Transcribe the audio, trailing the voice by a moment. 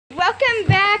welcome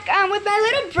back with my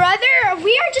little brother.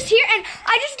 We are just here, and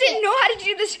I just didn't know how to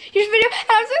do this here's video, and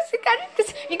I was so excited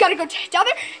because you gotta go down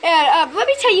there, and let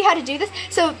me tell you how to do this.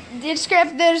 So there's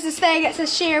this thing that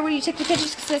says share where you take the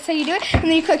pictures, because that's how you do it, and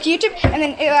then you click YouTube, and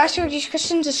then it'll ask you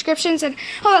questions, descriptions, and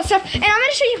all that stuff, and I'm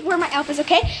gonna show you where my elf is,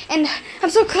 okay? And I'm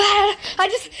so glad, I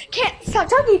just can't stop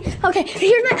talking. Okay,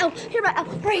 here's my elf,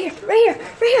 right here, he's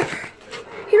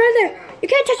right there. You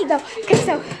can't touch it though. Okay,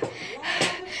 so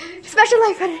special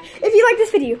like button if you like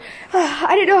this video.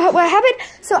 I didn't know what happened,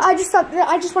 so I just thought that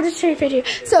I just wanted to show you a video.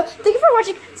 So thank you for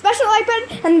watching. Special like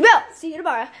button, and we'll see you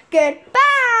tomorrow.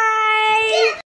 Goodbye.